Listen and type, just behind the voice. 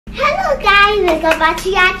guys, welcome back to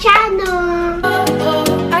your channel.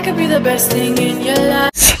 I could be the best thing in your life.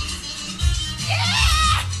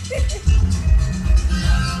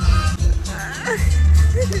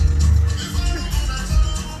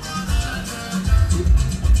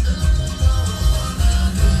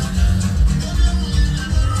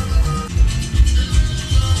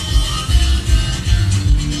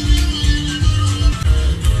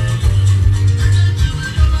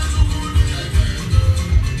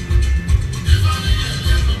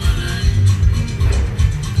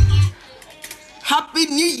 Happy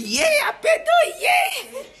New Year! Happy New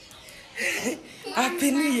Year!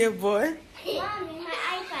 Happy New Year, boy. Mommy, my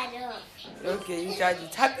iPad off. Okay, you charge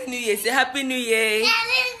it. Happy New Year. Say Happy New Year.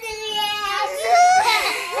 Happy New Year!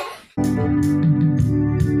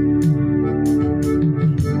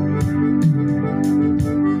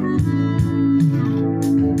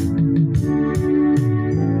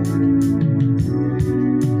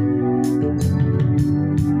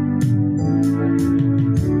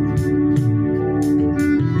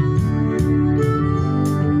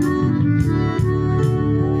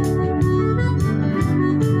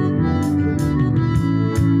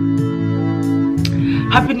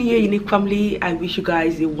 Happy New Year, Unique family. I wish you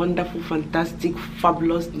guys a wonderful, fantastic,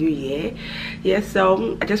 fabulous New Year. Yes,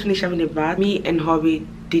 I just finished having a bath. Me and Hobby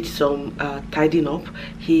did some tidying up.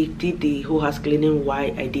 He did the whole house cleaning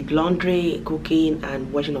while I did laundry, cooking,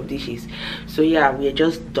 and washing of dishes. So yeah, we are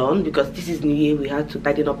just done because this is New Year. We had to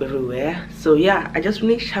tidy up everywhere. So yeah, I just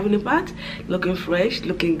finished having a bath, looking fresh,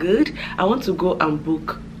 looking good. I want to go and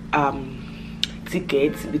book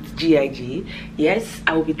tickets with GIG. Yes,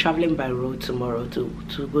 I will be traveling by road tomorrow to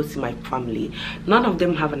go see my family. None of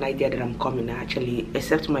them have an idea that I'm coming actually,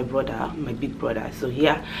 except my brother, my big brother. So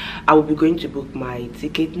yeah, I will be going to book my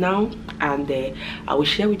ticket now, and I will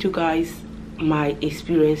share with you guys my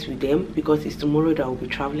experience with them because it's tomorrow that I will be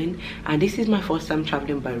traveling, and this is my first time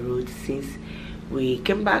traveling by road since we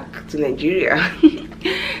came back to Nigeria.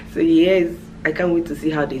 So yes, I can't wait to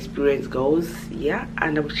see how the experience goes. Yeah,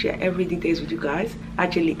 and I will share every details with you guys.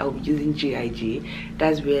 Actually, I'll be using GIG.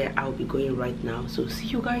 That's where I'll be going right now. So see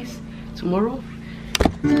you guys tomorrow.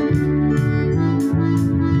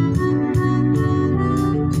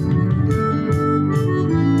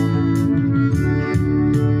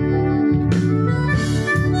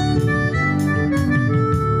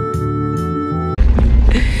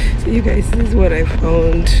 So you guys, this is what I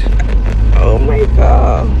found. Oh my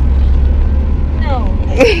god.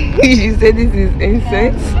 You said this is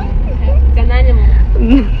incense? It's an animal.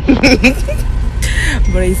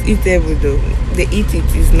 But it's eatable though. They eat it,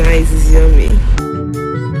 it's nice, it's yummy.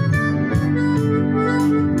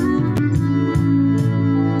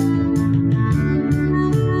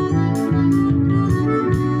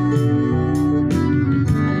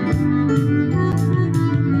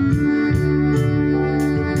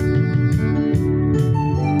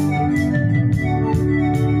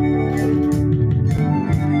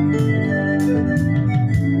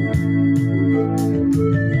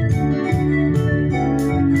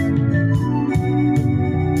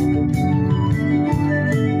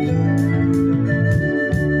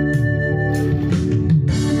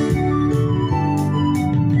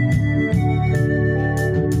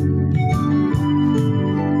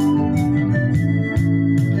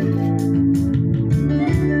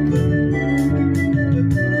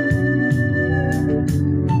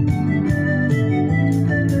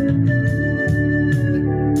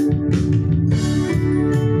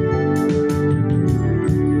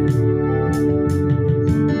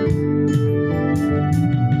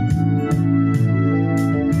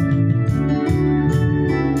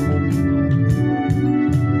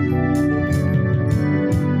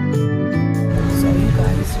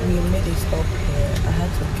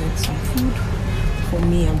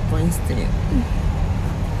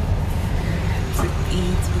 To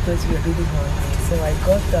eat because we're really hungry. So I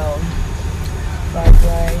got down fried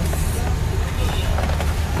rice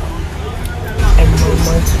and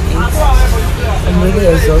mama to eat. I'm really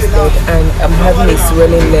exhausted and I'm having a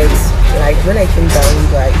swelling legs. Like when I came down, you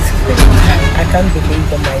guys, I can't believe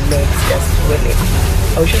that my legs are swelling.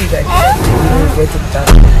 I'll show you guys get it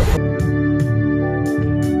down.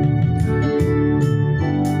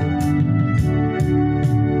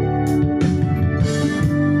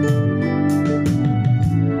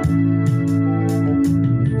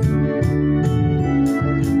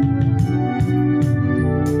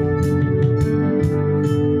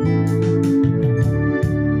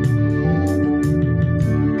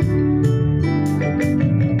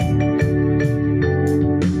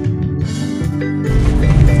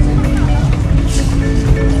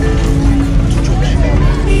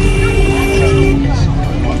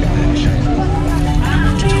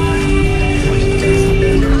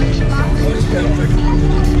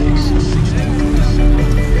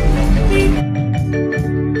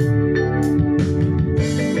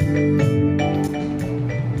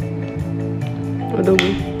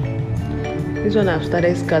 This one I've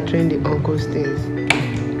started scattering the uncle's things.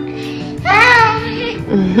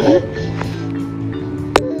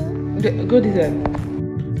 Go this way.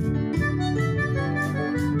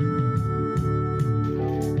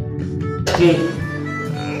 Okay.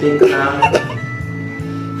 Take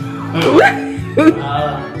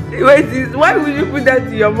Wait, why would you put that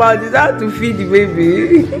in your mouth? Is that to feed the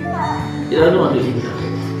baby? You don't want to eat.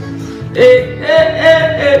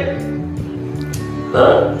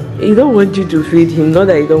 He don't want you to feed him, not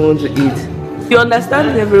that he don't want to eat. You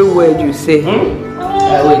understand every word you say.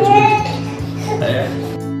 Wait.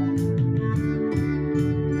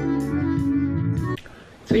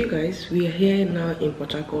 So you guys, we are here now in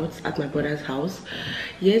Port Harcourt at my brother's house.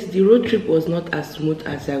 Yes, the road trip was not as smooth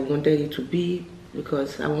as I wanted it to be,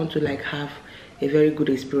 because I want to like have a very good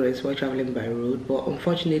experience while traveling by road, but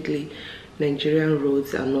unfortunately Nigerian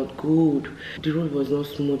roads are not good. The road was not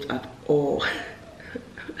smooth at all.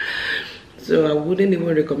 So I wouldn't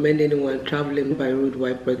even recommend anyone traveling by road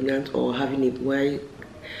while pregnant or having it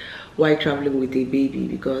while traveling with a baby,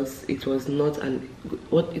 because it was not a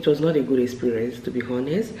good experience, to be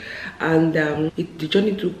honest. And the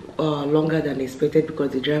journey took longer than expected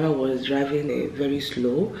because the driver was driving very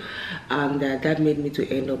slow, and that made me to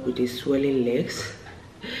end up with a swelling legs.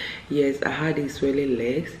 Yes, I had a swelling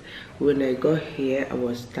legs. When I got here, I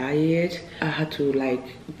was tired. I had to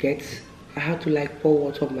pour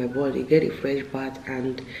water on my body, get a fresh bath,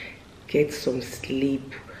 and get some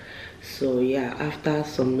sleep. So yeah, after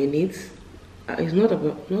some minutes, it's not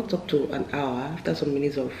up to an hour, after some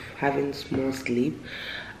minutes of having small sleep,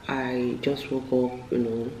 I just woke up,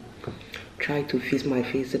 try to fix my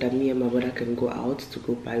face so that me and my brother can go out to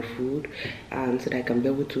go buy food, and so that I can be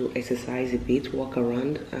able to exercise a bit, walk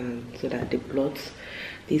around, and so that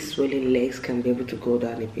these swelling legs can be able to go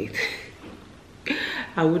down a bit.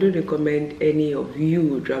 I wouldn't recommend any of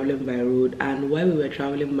you traveling by road. And while we were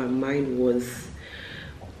traveling, my mind was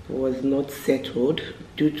not settled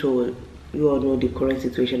due to, you all know, the current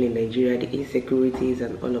situation in Nigeria, the insecurities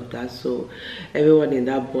and all of that. So everyone in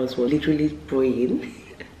that bus was literally praying.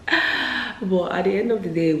 But at the end of the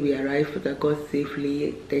day, we arrived at Harcourt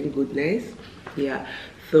safely, thank goodness. Yeah,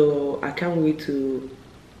 so I can't wait to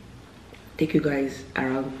take you guys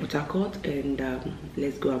around Port Harcourt, and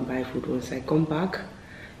let's go and buy food. Once I come back,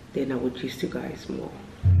 then I will gist you guys more.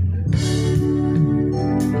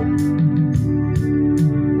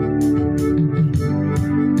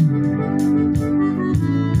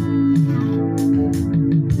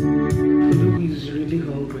 Is really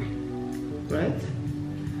hungry, right?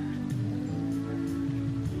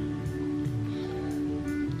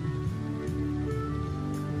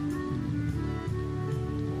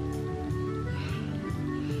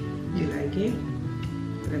 You like it?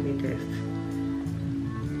 Let me test.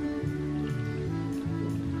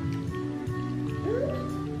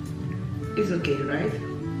 It's okay, right?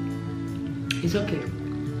 It's okay.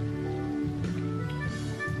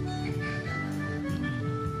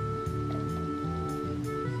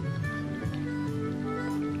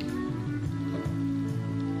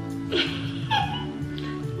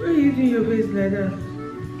 Why are you doing your face like that?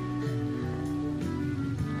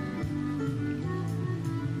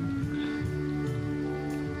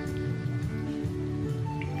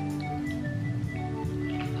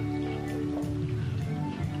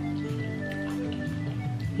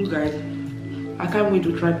 You guys, I can't wait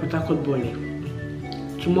to try Port Harcourt Bonnie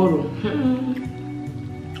tomorrow.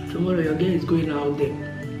 Tomorrow your girl is going out there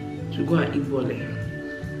to go and eat Bonnie.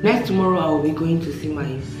 Next tomorrow I will be going to see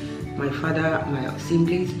my father, my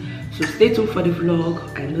siblings. So stay tuned for the vlog.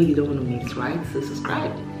 I know you don't want to miss, right? So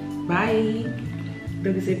subscribe. Bye.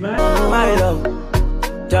 Baby, say bye. My love,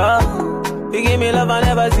 Joe, you give me love I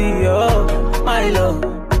never see, yo. My love,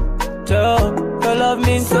 Joe, your love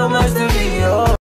means so much to me, yo.